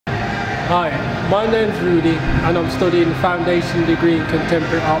Hi, my name's Rudy and I'm studying Foundation Degree in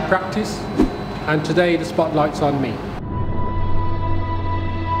Contemporary Art Practice, and today the spotlight's on me.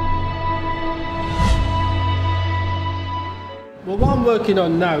 Well, what I'm working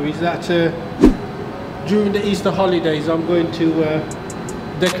on now is that during the Easter holidays I'm going to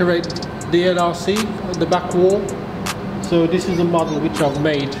decorate the LRC on the back wall. So this is a model which I've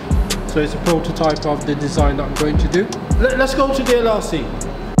made, so it's a prototype of the design that I'm going to do. Let's go to the LRC.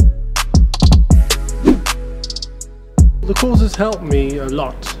 The course has helped me a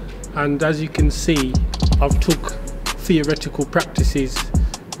lot, and as you can see, I've took theoretical practices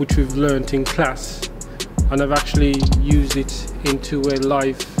which we've learnt in class and I've actually used it into a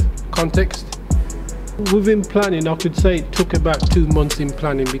live context. Within planning, I could say it took about 2 months in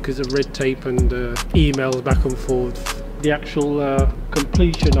planning because of red tape and emails back and forth. The actual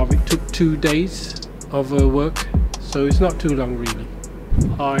completion of it took 2 days of work, so it's not too long really.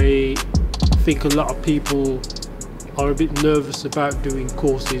 I think a lot of people are a bit nervous about doing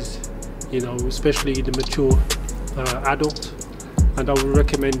courses, you know, especially the mature adult, and I would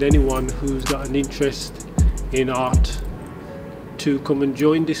recommend anyone who's got an interest in art to come and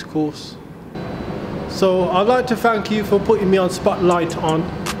join this course. So I'd like to thank you for putting me on Spotlight On,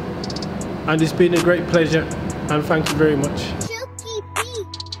 and it's been a great pleasure, and thank you very much.